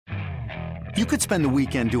You could spend the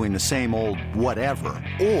weekend doing the same old whatever,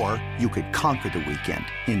 or you could conquer the weekend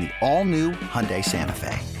in the all-new Hyundai Santa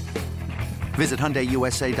Fe. Visit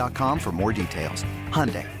HyundaiUSA.com for more details.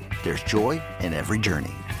 Hyundai, there's joy in every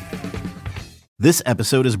journey. This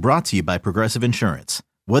episode is brought to you by Progressive Insurance.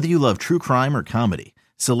 Whether you love true crime or comedy,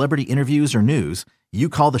 celebrity interviews or news, you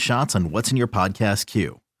call the shots on what's in your podcast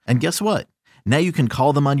queue. And guess what? Now you can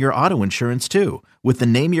call them on your auto insurance too with the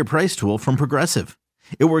Name Your Price tool from Progressive.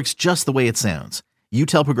 It works just the way it sounds. You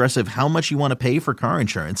tell Progressive how much you want to pay for car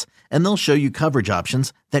insurance, and they'll show you coverage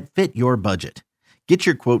options that fit your budget. Get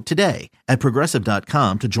your quote today at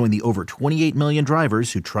Progressive.com to join the over 28 million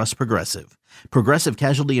drivers who trust Progressive. Progressive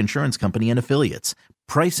Casualty Insurance Company and Affiliates.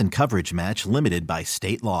 Price and coverage match limited by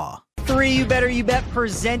state law. 3 You Better You Bet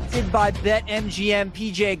presented by BetMGM.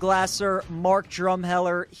 PJ Glasser, Mark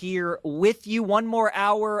Drumheller here with you. One more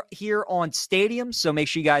hour here on Stadium, so make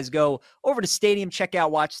sure you guys go over to Stadium. Check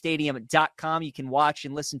out watchstadium.com. You can watch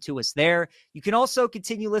and listen to us there. You can also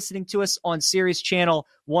continue listening to us on Sirius Channel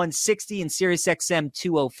 160 and Sirius XM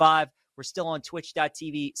 205. We're still on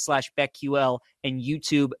twitch.tv/BetQL and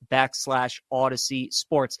YouTube /Odyssey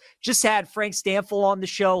Sports. Just had Frank Stanfill on the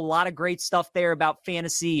show. A lot of great stuff there about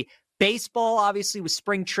fantasy baseball, obviously, with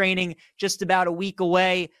spring training just about a week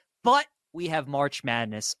away. But we have March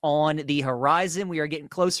Madness on the horizon. We are getting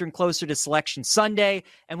closer and closer to Selection Sunday,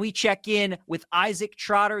 and we check in with Isaac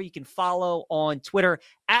Trotter. You can follow on Twitter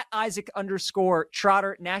at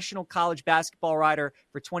Isaac_Trotter, national college basketball writer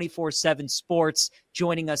for 24/7 Sports,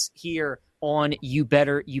 joining us here on You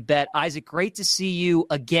Better You Bet. Isaac, great to see you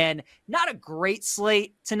again. Not a great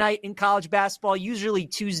slate tonight in college basketball. Usually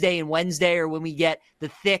Tuesday and Wednesday are when we get the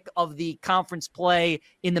thick of the conference play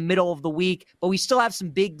in the middle of the week, but we still have some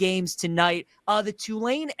big games tonight. The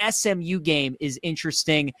Tulane SMU game is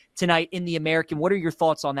interesting tonight in the American. What are your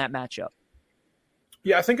thoughts on that matchup?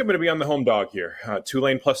 Yeah, I think I'm going to be on the home dog here.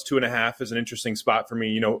 Tulane plus 2.5 is an interesting spot for me.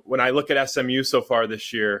 You know, when I look at SMU so far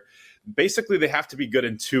this year, basically they have to be good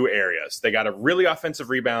in two areas. They got a really offensive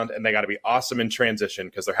rebound, and they got to be awesome in transition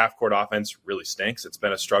because their half-court offense really stinks. It's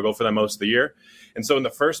been a struggle for them most of the year. And so in the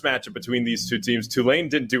first matchup between these two teams, Tulane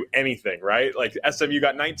didn't do anything, right? Like SMU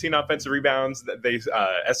got 19 offensive rebounds.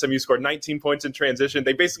 SMU scored 19 points in transition.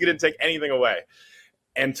 They basically didn't take anything away.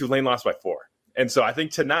 And Tulane lost by 4. And so I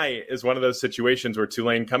think tonight is one of those situations where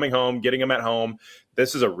Tulane coming home, getting them at home.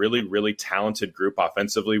 This is a really, really talented group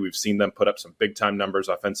offensively. We've seen them put up some big-time numbers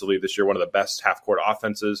offensively this year, one of the best half-court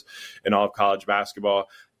offenses in all of college basketball.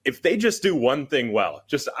 If they just do one thing well,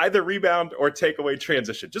 just either rebound or take away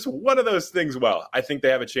transition, just one of those things well, I think they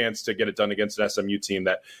have a chance to get it done against an SMU team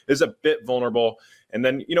that is a bit vulnerable. And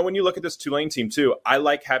then, you know, when you look at this Tulane team too, I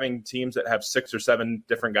like having teams that have 6 or 7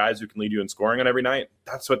 different guys who can lead you in scoring on every night.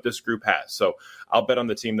 That's what this group has. So I'll bet on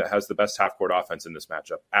the team that has the best half-court offense in this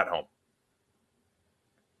matchup at home.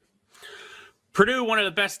 Purdue, one of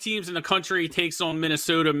the best teams in the country, takes on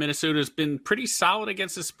Minnesota. Minnesota's been pretty solid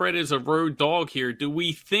against the spread as a road dog here. Do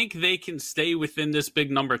we think they can stay within this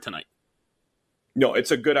big number tonight? No,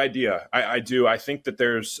 it's a good idea. I do. I think that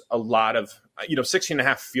there's a lot of,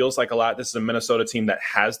 16.5 feels like a lot. This is a Minnesota team that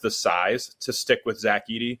has the size to stick with Zach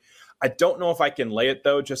Edey. I don't know if I can lay it,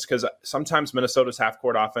 though, just because sometimes Minnesota's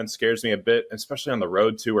half-court offense scares me a bit, especially on the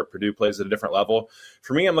road, too, where Purdue plays at a different level.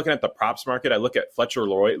 For me, I'm looking at the props market. I look at Fletcher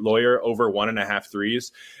Lawyer over 1.5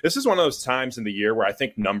 threes. This is one of those times in the year where I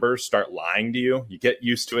think numbers start lying to you. You get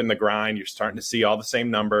used to it in the grind. You're starting to see all the same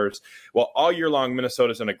numbers. Well, all year long,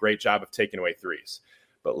 Minnesota's done a great job of taking away threes.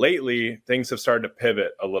 But lately, things have started to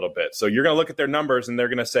pivot a little bit. So you're going to look at their numbers, and they're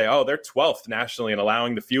going to say, oh, they're 12th nationally in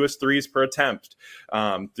allowing the fewest threes per attempt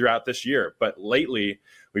throughout this year. But lately,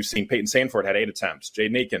 we've seen Peyton Sandford had 8 attempts,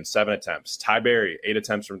 Jaden Aiken, 7 attempts, Ty Berry, 8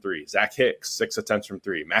 attempts from 3, Zach Hicks, 6 attempts from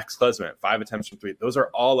 3, Max Klesmit, 5 attempts from 3. Those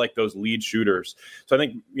are all like those lead shooters. So I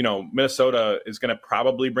think, Minnesota is going to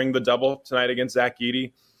probably bring the double tonight against Zach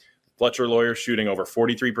Edey. Fletcher Lawyer shooting over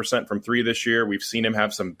 43% from 3 this year. We've seen him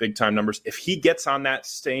have some big-time numbers. If he gets on that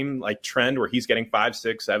same trend where he's getting 5,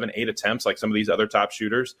 6, 7, 8 attempts like some of these other top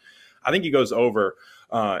shooters, I think he goes over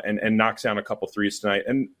and knocks down a couple threes tonight.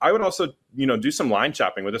 And I would also, do some line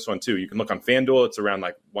chopping with this one too. You can look on FanDuel. It's around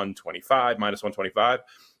 125, minus 125.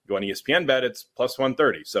 Go on ESPN Bet, it's plus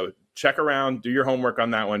 130. So check around, do your homework on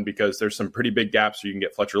that one because there's some pretty big gaps so you can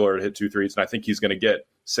get Fletcher Lawyer to hit 2 threes. And I think he's going to get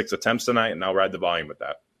 6 attempts tonight, and I'll ride the volume with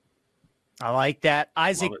that. I like that.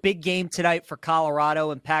 Isaac, big game tonight for Colorado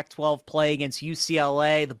in Pac-12 play against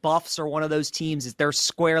UCLA. The Buffs are one of those teams. They're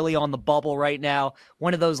squarely on the bubble right now.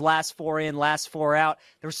 One of those last 4 in, last 4 out.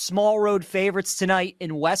 They're small road favorites tonight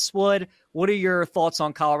in Westwood. What are your thoughts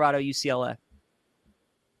on Colorado, UCLA?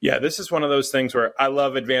 Yeah, this is one of those things where I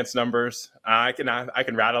love advanced numbers. I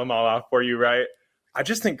can rattle them all off for you, right? I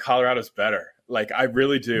just think Colorado's better. Like, I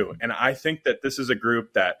really do. And I think that this is a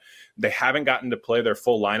group that they haven't gotten to play their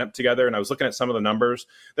full lineup together. And I was looking at some of the numbers.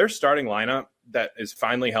 Their starting lineup that is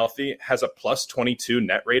finally healthy has a plus 22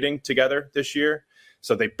 net rating together this year.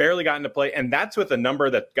 So they barely got into play. And that's with a number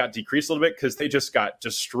that got decreased a little bit because they just got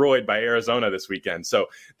destroyed by Arizona this weekend. So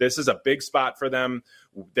this is a big spot for them.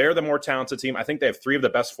 They're the more talented team. I think they have 3 of the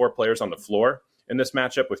best 4 players on the floor in this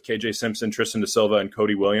matchup with KJ Simpson, Tristan Da Silva, and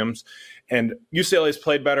Cody Williams. And UCLA's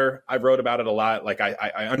played better. I wrote about it a lot. Like,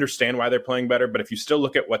 I understand why they're playing better, but if you still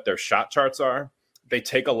look at what their shot charts are, they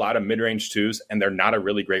take a lot of mid-range twos, and they're not a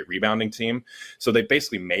really great rebounding team. So they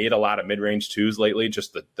basically made a lot of mid-range twos lately.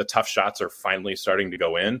 Just the tough shots are finally starting to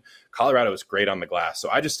go in. Colorado is great on the glass. So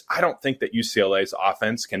I don't think that UCLA's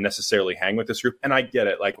offense can necessarily hang with this group. And I get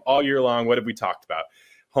it. Like, all year long, what have we talked about?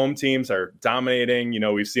 Home teams are dominating. You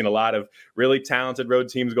know, we've seen a lot of really talented road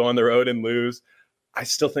teams go on the road and lose. I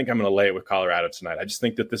still think I'm going to lay it with Colorado tonight. I just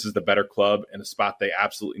think that this is the better club in a spot they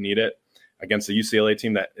absolutely need it. Against a UCLA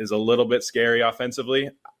team that is a little bit scary offensively,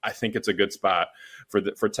 I think it's a good spot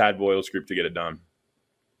for Tad Boyle's group to get it done.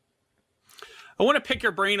 I want to pick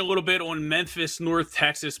your brain a little bit on Memphis, North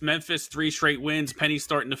Texas. Memphis, 3 straight wins. Penny's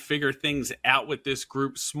starting to figure things out with this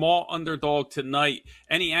group. Small underdog tonight.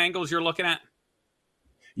 Any angles you're looking at?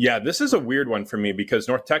 Yeah, this is a weird one for me because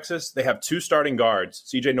North Texas, they have 2 starting guards,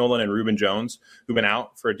 CJ Nolan and Reuben Jones, who've been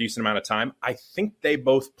out for a decent amount of time. I think they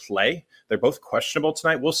both play. They're both questionable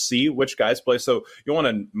tonight. We'll see which guys play, so you'll want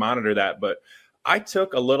to monitor that. But I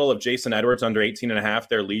took a little of Jason Edwards under 18.5,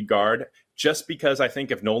 their lead guard, just because I think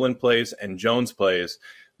if Nolan plays and Jones plays,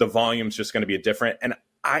 the volume's just going to be different. And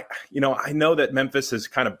I know that Memphis has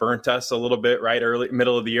kind of burnt us a little bit, right?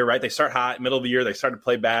 Middle of the year, right? They start hot, middle of the year, they start to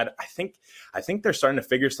play bad. I think they're starting to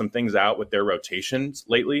figure some things out with their rotations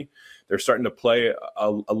lately. They're starting to play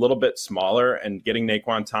a little bit smaller and getting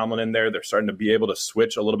Naquan Tomlin in there. They're starting to be able to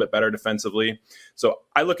switch a little bit better defensively. So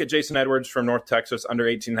I look at Jason Edwards from North Texas under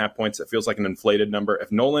 18.5 points. It feels like an inflated number.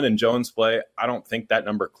 If Nolan and Jones play, I don't think that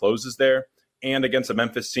number closes there. And against a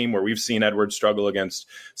Memphis team where we've seen Edwards struggle against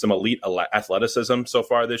some elite athleticism so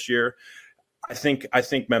far this year, I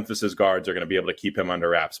think Memphis's guards are going to be able to keep him under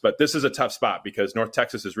wraps. But this is a tough spot because North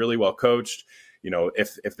Texas is really well coached. You know,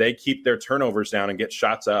 if they keep their turnovers down and get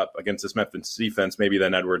shots up against this Memphis defense, maybe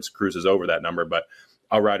then Edwards cruises over that number. But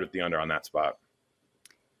I'll ride with the under on that spot.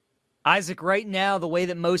 Isaac, right now, the way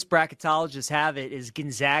that most bracketologists have it is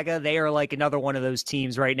Gonzaga. They are like another one of those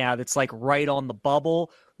teams right now that's like right on the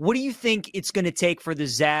bubble. What do you think it's going to take for the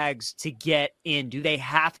Zags to get in? Do they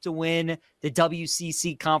have to win the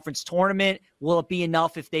WCC conference tournament? Will it be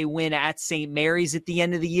enough if they win at St. Mary's at the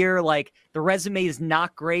end of the year? Like, the resume is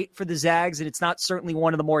not great for the Zags, and it's not certainly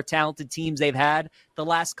one of the more talented teams they've had the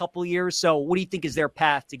last couple of years. So what do you think is their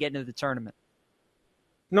path to get into the tournament?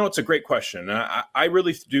 No, it's a great question. I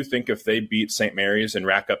really do think if they beat St. Mary's and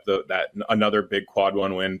rack up that another big quad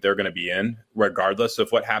one win, they're going to be in, regardless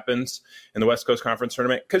of what happens in the West Coast Conference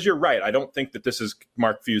tournament. Because you're right, I don't think that this is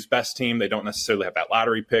Mark Few's best team. They don't necessarily have that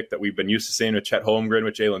lottery pick that we've been used to seeing with Chet Holmgren,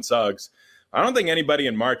 with Jalen Suggs. I don't think anybody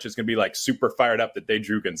in March is going to be like super fired up that they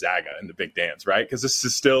drew Gonzaga in the big dance, right? Because this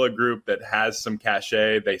is still a group that has some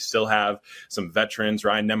cachet. They still have some veterans.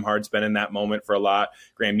 Ryan Nemhard's been in that moment for a lot.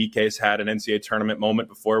 Graham Nike's had an NCAA tournament moment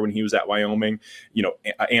before when he was at Wyoming. You know,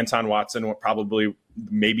 Anton Watson, probably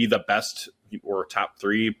maybe the best or top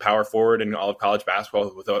 3 power forward in all of college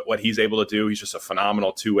basketball with what he's able to do. He's just a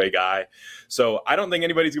phenomenal two-way guy. So I don't think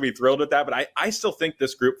anybody's going to be thrilled with that, but I still think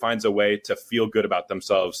this group finds a way to feel good about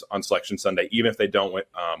themselves on Selection Sunday, even if they don't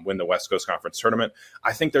win the West Coast Conference tournament.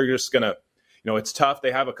 I think they're just going to, it's tough.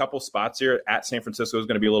 They have a couple spots here at San Francisco is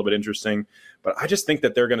going to be a little bit interesting, but I just think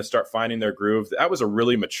that they're going to start finding their groove. That was a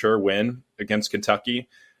really mature win against Kentucky.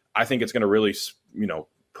 I think it's going to really,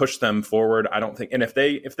 push them forward. I don't think, and if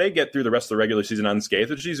they get through the rest of the regular season unscathed,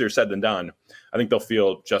 which is easier said than done, I think they'll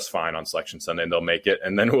feel just fine on Selection Sunday and they'll make it.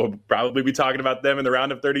 And then we'll probably be talking about them in the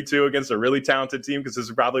round of 32 against a really talented team, because this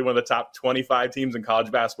is probably one of the top 25 teams in college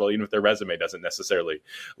basketball, even if their resume doesn't necessarily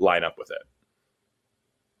line up with it.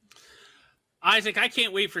 Isaac, I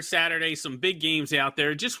can't wait for Saturday. Some big games out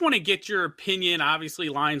there. Just want to get your opinion. Obviously,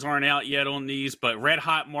 lines aren't out yet on these, but Red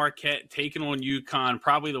Hot Marquette taking on UConn,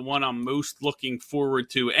 probably the one I'm most looking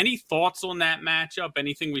forward to. Any thoughts on that matchup?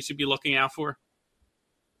 Anything we should be looking out for?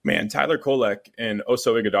 Man, Tyler Kolek and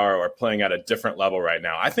Oso Ighodaro are playing at a different level right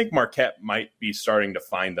now. I think Marquette might be starting to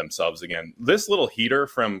find themselves again. This little heater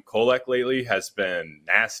from Kolek lately has been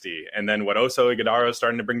nasty. And then what Oso Ighodaro is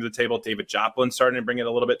starting to bring to the table, David Joplin starting to bring it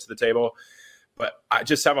a little bit to the table. But I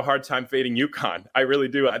just have a hard time fading UConn. I really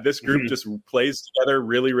do. This group just plays together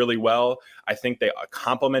really, really well. I think they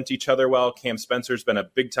complement each other well. Cam Spencer's been a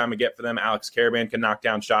big time to get for them. Alex Caravan can knock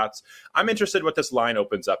down shots. I'm interested what this line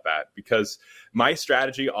opens up at, because my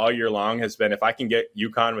strategy all year long has been, if I can get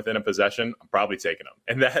UConn within a possession, I'm probably taking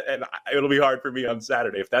them. And it'll be hard for me on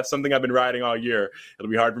Saturday. If that's something I've been riding all year, it'll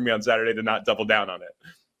be hard for me on Saturday to not double down on it.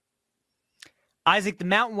 Isaac, the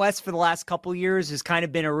Mountain West for the last couple years has kind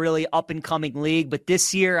of been a really up-and-coming league, but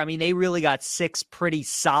this year, I mean, they really got 6 pretty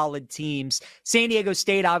solid teams. San Diego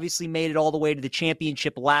State obviously made it all the way to the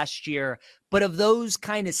championship last year, but of those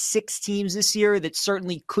kind of 6 teams this year that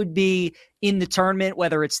certainly could be in the tournament,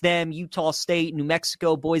 whether it's them, Utah State, New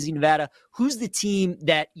Mexico, Boise, Nevada, who's the team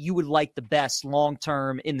that you would like the best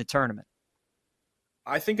long-term in the tournament?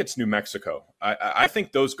 I think it's New Mexico. I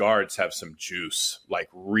think those guards have some juice, like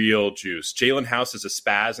real juice. Jalen House is a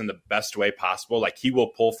spaz in the best way possible. Like, he will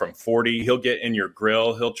pull from 40. He'll get in your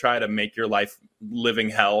grill. He'll try to make your life living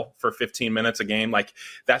hell for 15 minutes a game. Like,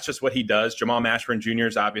 that's just what he does. Jamal Mashburn Jr.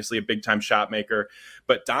 is obviously a big-time shot maker.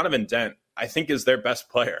 But Donovan Dent, I think, is their best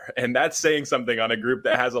player. And that's saying something on a group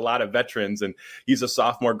that has a lot of veterans. And he's a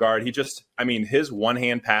sophomore guard. His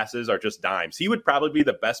one-hand passes are just dimes. He would probably be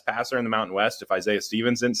the best passer in the Mountain West if Isaiah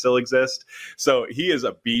Stevens didn't still exist. So he is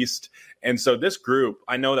a beast. And so this group,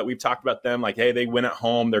 I know that we've talked about them like, hey, they win at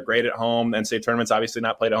home. They're great at home. NCAA tournament's obviously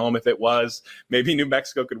not played at home. If it was, maybe New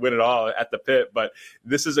Mexico could win it all at the Pit. But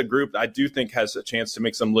this is a group that I do think has a chance to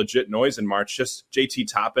make some legit noise in March. Just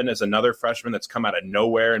JT Toppin is another freshman that's come out of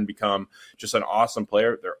nowhere and become just an awesome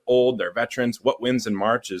player. They're old. They're veterans. What wins in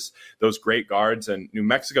March is those great guards. And New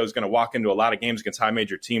Mexico is going to walk into a lot of games against high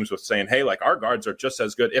major teams with saying, hey, like, our guards are just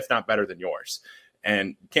as good, if not better than yours.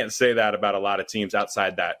 And you can't say that about a lot of teams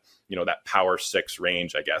outside that, that Power 6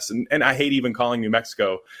 range, I guess. And I hate even calling New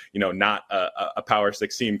Mexico, not a Power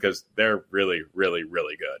 6 team, because they're really, really,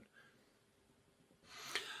 really good.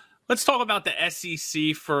 Let's talk about the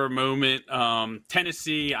SEC for a moment.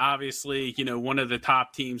 Tennessee, obviously, one of the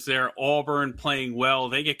top teams there. Auburn playing well.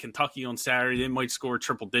 They get Kentucky on Saturday. They might score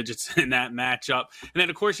triple digits in that matchup. And then,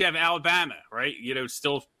 of course, you have Alabama, right?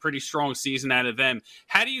 Still pretty strong season out of them.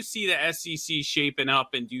 How do you see the SEC shaping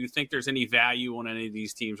up, and do you think there's any value on any of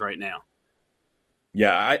these teams right now?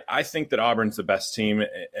 Yeah, I think that Auburn's the best team.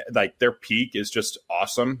 Like, their peak is just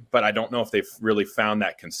awesome, but I don't know if they've really found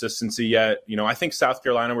that consistency yet. I think South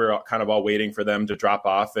Carolina, we're kind of all waiting for them to drop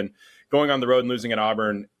off, and going on the road and losing at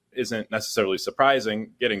Auburn isn't necessarily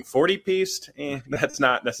surprising. Getting 40-pieced, that's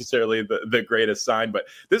not necessarily the greatest sign. But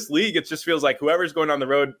this league, it just feels like whoever's going on the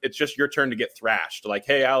road, it's just your turn to get thrashed. Like,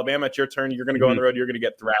 hey, Alabama, it's your turn. You're going to go on the road. You're going to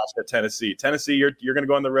get thrashed at Tennessee. Tennessee, you're going to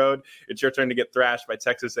go on the road. It's your turn to get thrashed by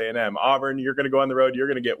Texas A&M. Auburn, you're going to go on the road. You're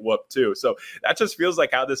going to get whooped too. So that just feels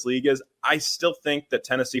like how this league is. I still think that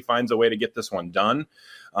Tennessee finds a way to get this one done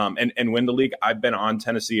and win the league. I've been on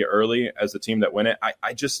Tennessee early as the team that win it.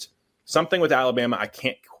 I just – something with Alabama, I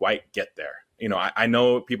can't quite get there. I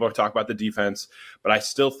know people are talking about the defense, but I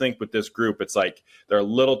still think with this group, it's like they're a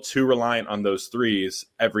little too reliant on those threes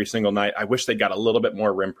every single night. I wish they got a little bit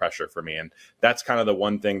more rim pressure for me. And that's kind of the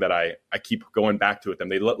one thing that I keep going back to with them.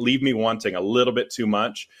 They leave me wanting a little bit too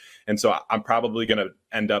much. And so I'm probably going to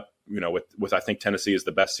end up, with I think Tennessee is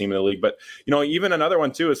the best team in the league. But, even another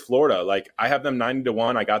one too is Florida. Like, I have them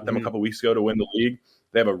 90-1. I got them a couple weeks ago to win the league.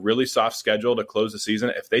 They have a really soft schedule to close the season.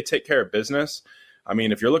 If they take care of business,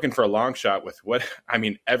 if you're looking for a long shot with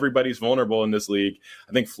everybody's vulnerable in this league.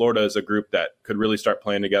 I think Florida is a group that could really start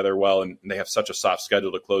playing together well, and they have such a soft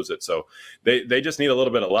schedule to close it. So they just need a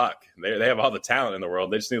little bit of luck. They have all the talent in the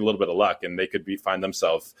world. They just need a little bit of luck, and they could find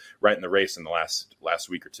themselves right in the race in the last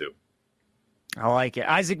week or two. I like it.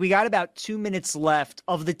 Isaac, we got about 2 minutes left.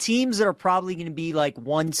 Of the teams that are probably going to be like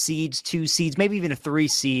 1 seeds, 2 seeds, maybe even a 3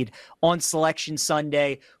 seed on Selection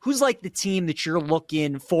Sunday, who's like the team that you're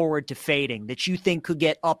looking forward to fading, that you think could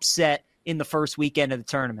get upset in the first weekend of the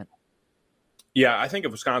tournament? Yeah, I think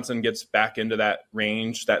if Wisconsin gets back into that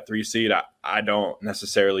range, that 3 seed, I don't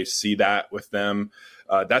necessarily see that with them.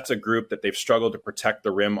 That's a group that they've struggled to protect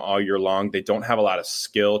the rim all year long. They don't have a lot of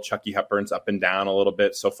skill. Chucky Hepburn's up and down a little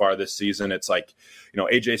bit so far this season. It's like,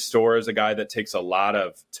 AJ Storr is a guy that takes a lot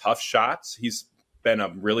of tough shots. He's been a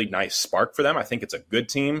really nice spark for them. I think it's a good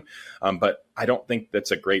team, but I don't think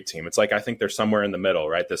that's a great team. It's like, I think they're somewhere in the middle,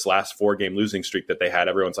 right? This last 4-game losing streak that they had,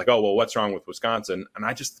 everyone's like, oh, well, what's wrong with Wisconsin? And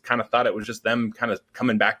I just kind of thought it was just them kind of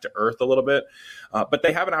coming back to earth a little bit. But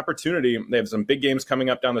they have an opportunity. They have some big games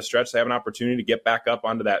coming up down the stretch. They have an opportunity to get back up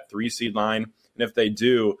onto that 3 seed line. And if they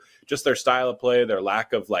do, just their style of play, their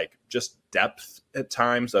lack of just depth at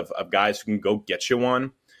times of guys who can go get you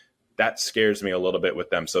one, that scares me a little bit with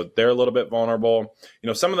them. So they're a little bit vulnerable.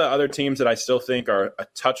 Some of the other teams that I still think are a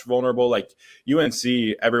touch vulnerable, like UNC,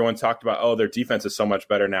 everyone talked about, oh, their defense is so much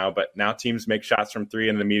better now, but now teams make shots from three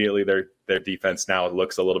and immediately their defense now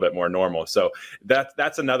looks a little bit more normal. So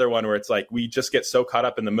that's another one where it's like we just get so caught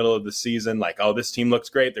up in the middle of the season, like, oh, this team looks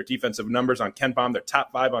great. Their defensive numbers on KenPom, they're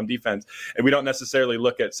top 5 on defense. And we don't necessarily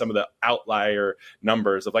look at some of the outlier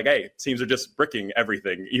numbers of like, hey, teams are just bricking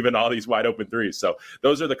everything, even all these wide open threes. So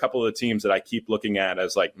those are the couple of teams that I keep looking at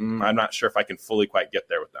as like, I'm not sure if I can fully quite get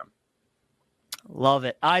there with them. Love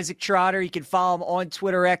it. Isaac Trotter, you can follow him on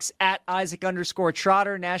Twitter X at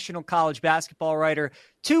Isaac_Trotter, national college basketball writer,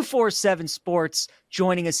 247 Sports,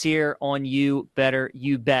 joining us here on You Better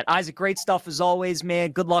You Bet. Isaac, great stuff as always, man.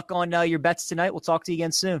 Good luck on your bets tonight. We'll talk to you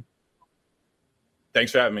again soon.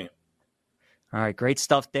 Thanks for having me. All right, great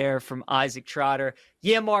stuff there from Isaac Trotter.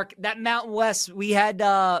 Yeah, Mark, that Mountain West, we had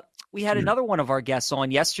another one of our guests on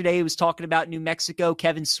yesterday. He was talking about New Mexico.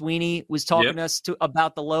 Kevin Sweeney was talking to us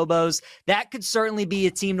about the Lobos. That could certainly be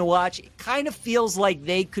a team to watch. It kind of feels like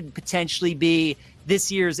they could potentially be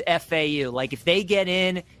this year's FAU. Like if they get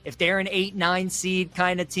in, if they're an 8-9 seed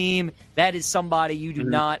kind of team, that is somebody you do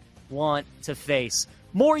not want to face.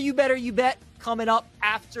 More You Better You Bet coming up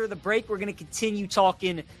after the break. We're going to continue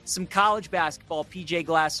talking some college basketball. PJ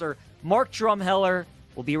Glasser, Mark Drumheller.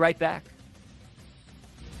 We'll be right back.